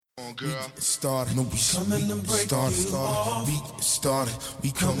Started, no, we started, we started,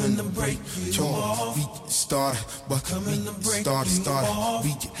 we coming to break your we started, but we started,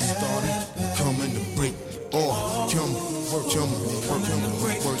 we get started, coming to break all, come, work it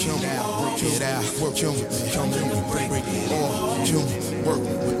out, coming to break all, work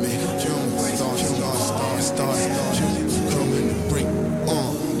with me, start, coming to break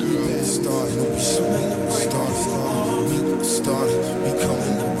all, started, no, we started, we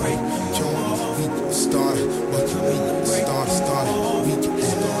coming to break we started, but we started, we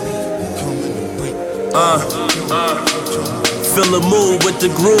coming to break. Feel the mood with the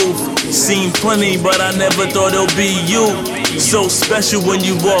groove. Seen plenty, but I never thought it'll be you. So special when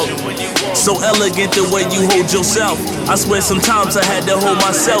you walk, so elegant the way you hold yourself. I swear sometimes I had to hold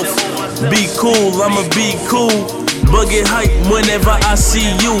myself. Be cool, I'ma be cool. But get hype whenever I see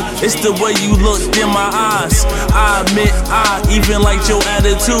you. It's the way you look in my eyes. I admit I even liked your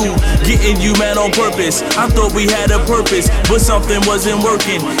attitude. Getting you mad on purpose. I thought we had a purpose, but something wasn't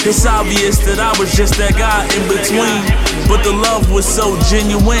working. It's obvious that I was just that guy in between. But the love was so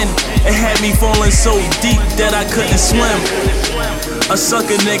genuine. It had me falling so deep that I couldn't swim. A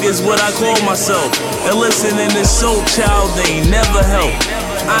sucker nigga's what I call myself. And listening to Soul Child ain't never helped.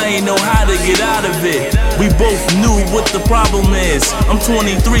 I ain't know how to get out of it. We both knew what the problem is. I'm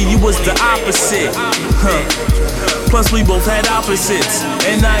 23, you was the opposite. Plus we both had opposites.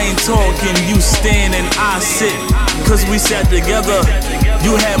 And I ain't talking, you stand and I sit. Cause we sat together,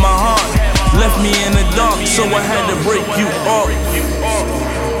 you had my heart. Left me in the dark, so I had to break you off.